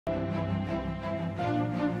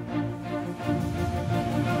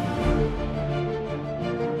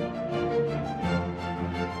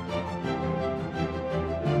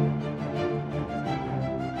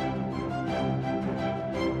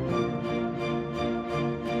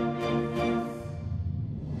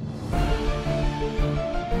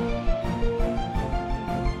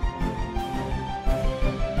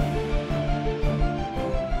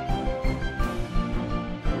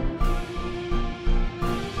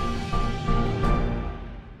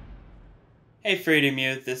Hey Freedom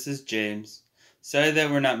Youth, this is James. Sorry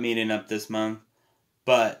that we're not meeting up this month,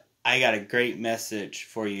 but I got a great message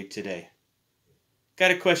for you today.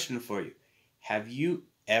 Got a question for you. Have you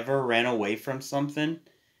ever ran away from something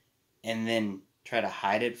and then try to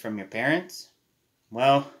hide it from your parents?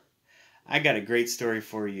 Well, I got a great story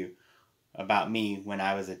for you about me when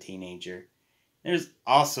I was a teenager. There's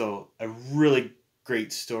also a really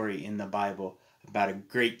great story in the Bible about a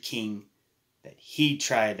great king that he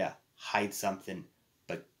tried to hide something,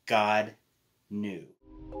 but God knew.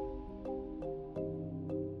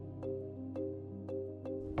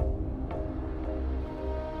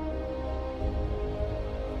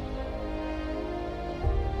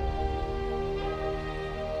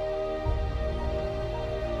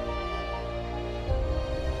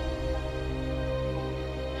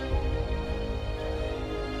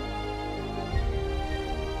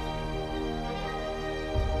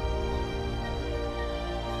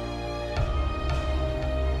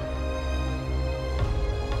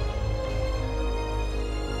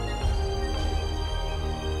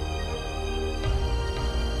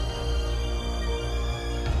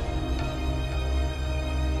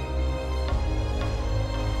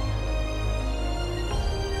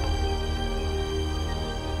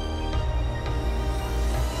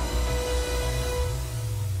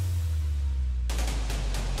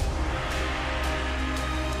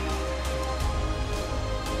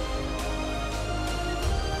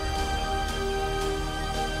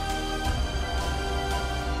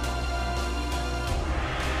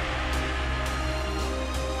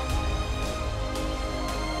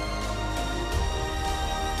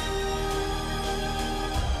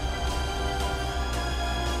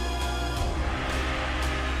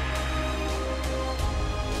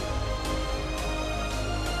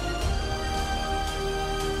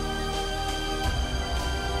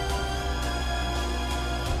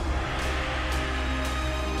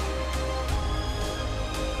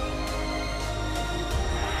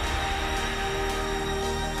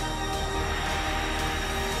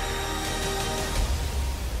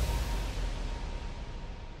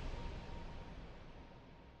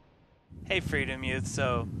 Hey Freedom Youth,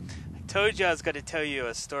 so I told you I was going to tell you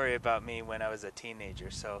a story about me when I was a teenager,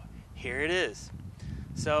 so here it is.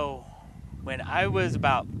 So when I was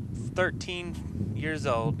about 13 years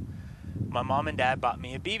old, my mom and dad bought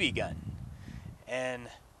me a BB gun, and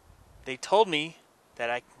they told me that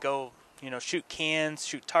I could go, shoot cans,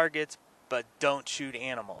 shoot targets, but don't shoot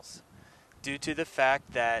animals, due to the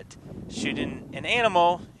fact that shooting an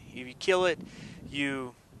animal, if you kill it,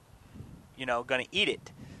 gonna eat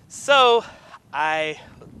it. So I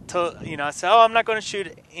said, oh, I'm not gonna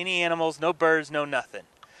shoot any animals, no birds, no nothing.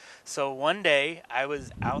 So one day I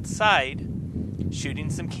was outside shooting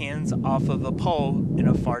some cans off of a pole in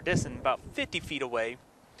a far distance, about 50 feet away,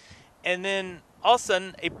 and then all of a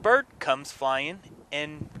sudden a bird comes flying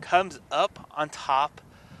and comes up on top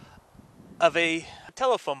of a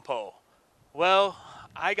telephone pole. Well,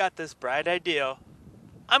 I got this bright idea.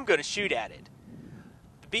 I'm gonna shoot at it.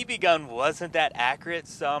 BB gun wasn't that accurate,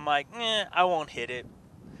 so I'm like, I won't hit it.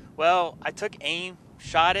 Well, I took aim,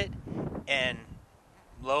 shot it, and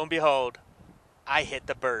lo and behold, I hit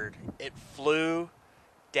the bird. It flew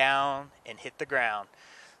down and hit the ground.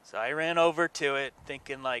 So I ran over to it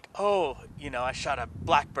thinking like, I shot a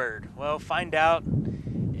blackbird. Well, find out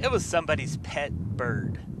it was somebody's pet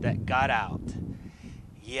bird that got out.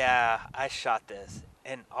 Yeah, I shot this.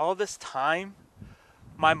 And all this time,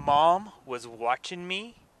 my mom was watching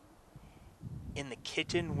me in the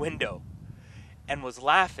kitchen window and was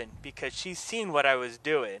laughing because she's seen what I was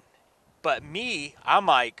doing. But me, I'm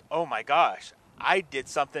like, oh my gosh, I did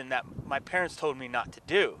something that my parents told me not to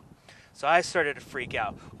do. So I started to freak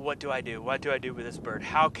out. What do I do? What do I do with this bird?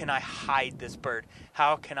 How can I hide this bird?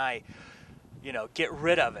 How can I, get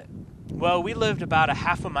rid of it? Well, we lived about a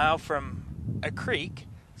half a mile from a creek.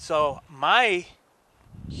 So my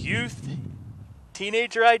youth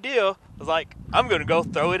teenager idea was like, I'm going to go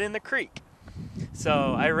throw it in the creek.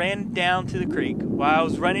 So I ran down to the creek. While I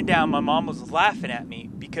was running down, my mom was laughing at me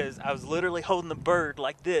because I was literally holding the bird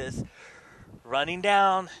like this, running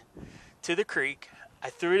down to the creek. I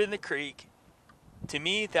threw it in the creek. To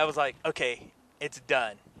me, that was like, okay, it's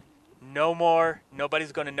done. No more.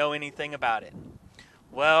 Nobody's going to know anything about it.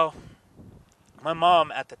 Well, my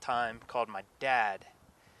mom at the time called my dad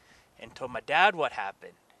and told my dad what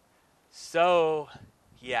happened. So,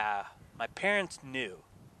 yeah, my parents knew.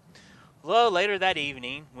 Well, later that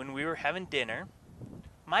evening, when we were having dinner,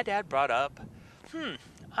 my dad brought up,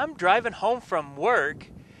 I'm driving home from work,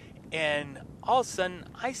 and all of a sudden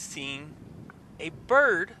I seen a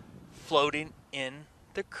bird floating in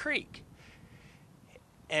the creek.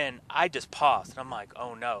 And I just paused, and I'm like,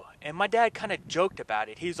 oh no. And my dad kind of joked about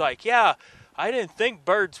it. He's like, yeah, I didn't think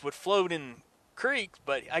birds would float in creeks,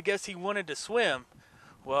 but I guess he wanted to swim.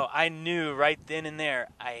 Well, I knew right then and there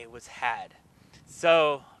I was had.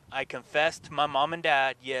 So I confessed to my mom and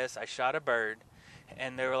dad, yes, I shot a bird.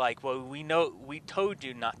 And they were like, well, we told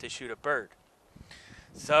you not to shoot a bird.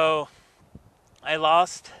 So I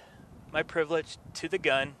lost my privilege to the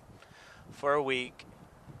gun for a week.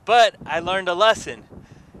 But I learned a lesson.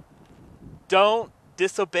 Don't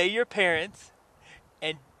disobey your parents,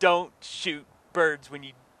 and don't shoot birds when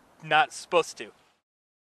you're not supposed to.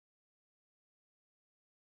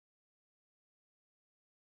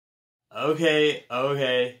 Okay.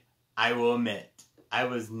 I will admit, I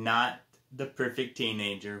was not the perfect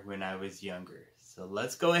teenager when I was younger. So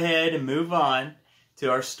let's go ahead and move on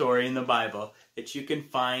to our story in the Bible that you can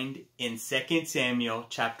find in 2 Samuel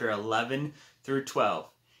chapter 11 through 12.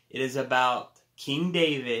 It is about King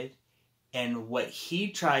David and what he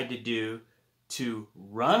tried to do to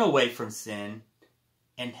run away from sin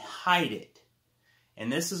and hide it. And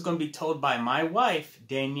this is going to be told by my wife,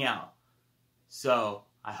 Danielle. So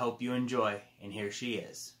I hope you enjoy, and here she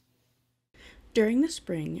is. During the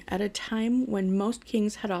spring, at a time when most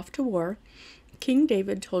kings head off to war, King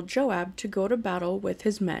David told Joab to go to battle with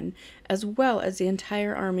his men, as well as the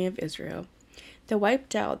entire army of Israel. They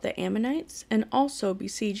wiped out the Ammonites and also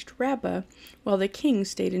besieged Rabbah, while the king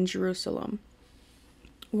stayed in Jerusalem.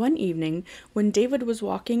 One evening, when David was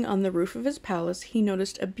walking on the roof of his palace, he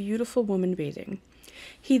noticed a beautiful woman bathing.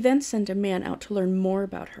 He then sent a man out to learn more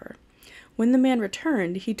about her. When the man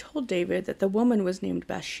returned, he told David that the woman was named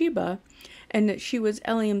Bathsheba, and that she was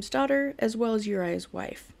Eliam's daughter, as well as Uriah's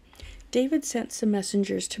wife. David sent some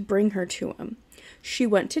messengers to bring her to him. She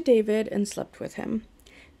went to David and slept with him.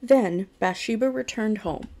 Then Bathsheba returned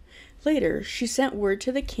home. Later, she sent word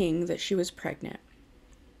to the king that she was pregnant.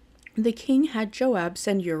 The king had Joab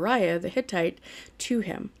send Uriah the Hittite to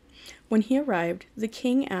him. When he arrived, the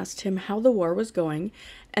king asked him how the war was going,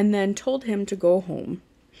 and then told him to go home.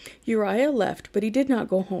 Uriah left, but he did not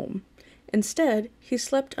go home. Instead, he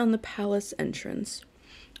slept on the palace entrance.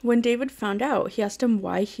 When David found out, he asked him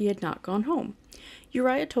why he had not gone home.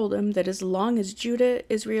 Uriah told him that as long as Judah,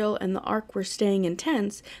 Israel, and the ark were staying in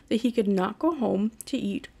tents, that he could not go home to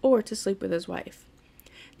eat or to sleep with his wife.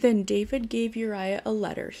 Then David gave Uriah a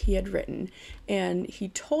letter he had written, and he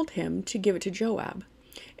told him to give it to Joab.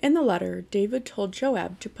 In the letter, David told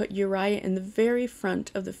Joab to put Uriah in the very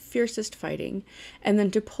front of the fiercest fighting, and then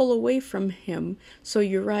to pull away from him so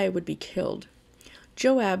Uriah would be killed.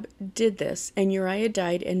 Joab did this, and Uriah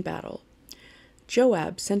died in battle.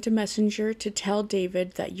 Joab sent a messenger to tell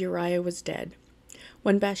David that Uriah was dead.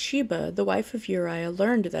 When Bathsheba, the wife of Uriah,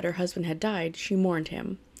 learned that her husband had died, she mourned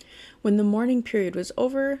him. When the mourning period was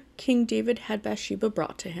over, King David had Bathsheba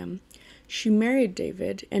brought to him. She married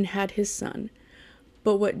David and had his son.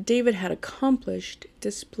 But what David had accomplished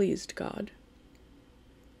displeased God.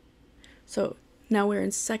 So now we're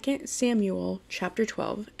in 2 Samuel chapter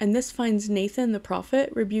 12, and this finds Nathan the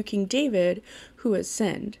prophet rebuking David, who has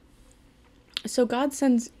sinned. So God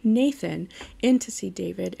sends Nathan in to see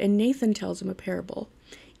David, and Nathan tells him a parable.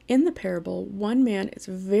 In the parable, one man is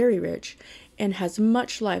very rich and has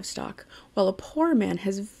much livestock, while a poor man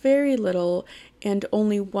has very little and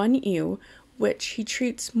only one ewe, which he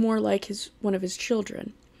treats more like one of his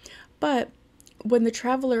children. But when the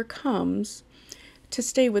traveler comes to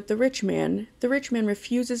stay with the rich man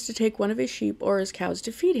refuses to take one of his sheep or his cows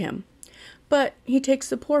to feed him, but he takes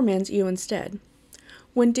the poor man's ewe instead.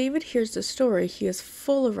 When David hears the story, he is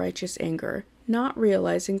full of righteous anger, not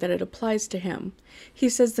realizing that it applies to him. He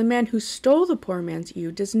says the man who stole the poor man's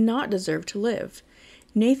ewe does not deserve to live.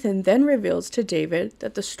 Nathan then reveals to David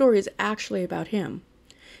that the story is actually about him.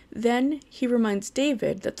 Then he reminds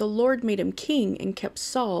David that the Lord made him king and kept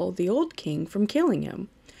Saul, the old king, from killing him.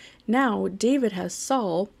 Now David has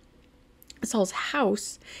Saul's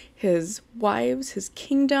house, his wives, his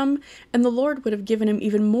kingdom, and the Lord would have given him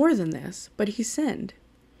even more than this, but he sinned.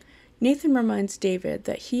 Nathan reminds David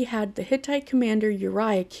that he had the Hittite commander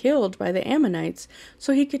Uriah killed by the Ammonites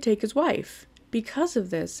so he could take his wife. Because of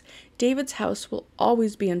this, David's house will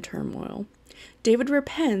always be in turmoil. David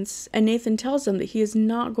repents, and Nathan tells him that he is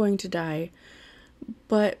not going to die,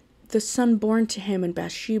 but the son born to him and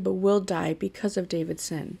Bathsheba will die because of David's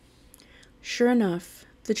sin. Sure enough,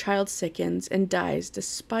 the child sickens and dies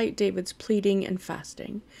despite David's pleading and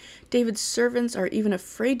fasting. David's servants are even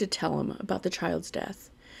afraid to tell him about the child's death.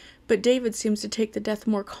 But David seems to take the death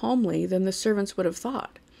more calmly than the servants would have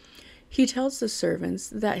thought. He tells the servants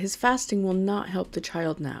that his fasting will not help the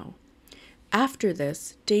child now. After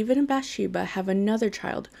this, David and Bathsheba have another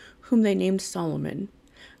child, whom they named Solomon.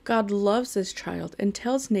 God loves this child and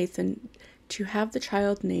tells Nathan to have the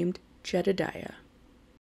child named Jedediah.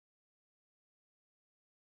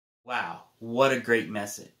 Wow, what a great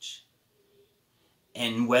message.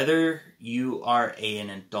 And whether you are an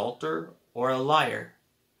adulterer or a liar,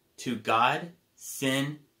 to God,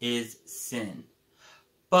 sin is sin.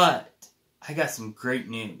 But I got some great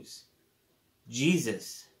news.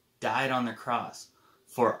 Jesus died on the cross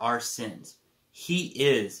for our sins. He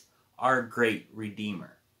is our great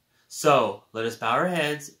Redeemer. So let us bow our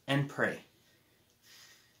heads and pray.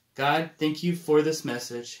 God, thank you for this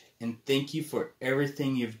message, and thank you for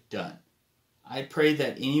everything you've done. I pray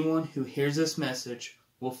that anyone who hears this message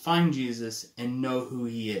will find Jesus and know who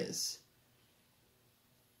he is.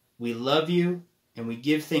 We love you, and we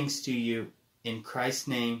give thanks to you. In Christ's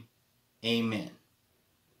name, amen.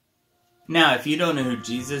 Now, if you don't know who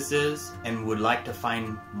Jesus is and would like to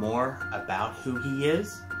find more about who he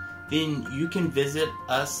is, then you can visit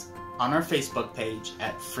us on our Facebook page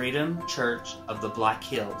at Freedom Church of the Black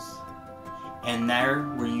Hills. And there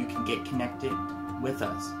where you can get connected with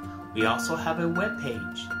us. We also have a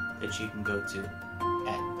webpage that you can go to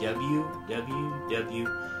at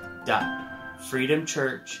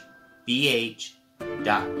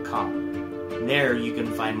www.freedomchurchbh.com. There you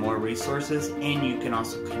can find more resources, and you can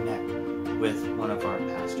also connect with one of our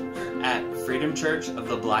pastors. At Freedom Church of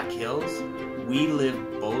the Black Hills, we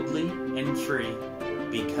live boldly and free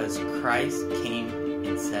because Christ came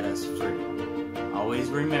and set us free. Always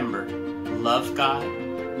remember, love God,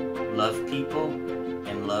 love people,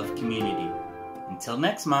 and love community. Until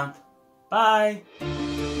next month, bye!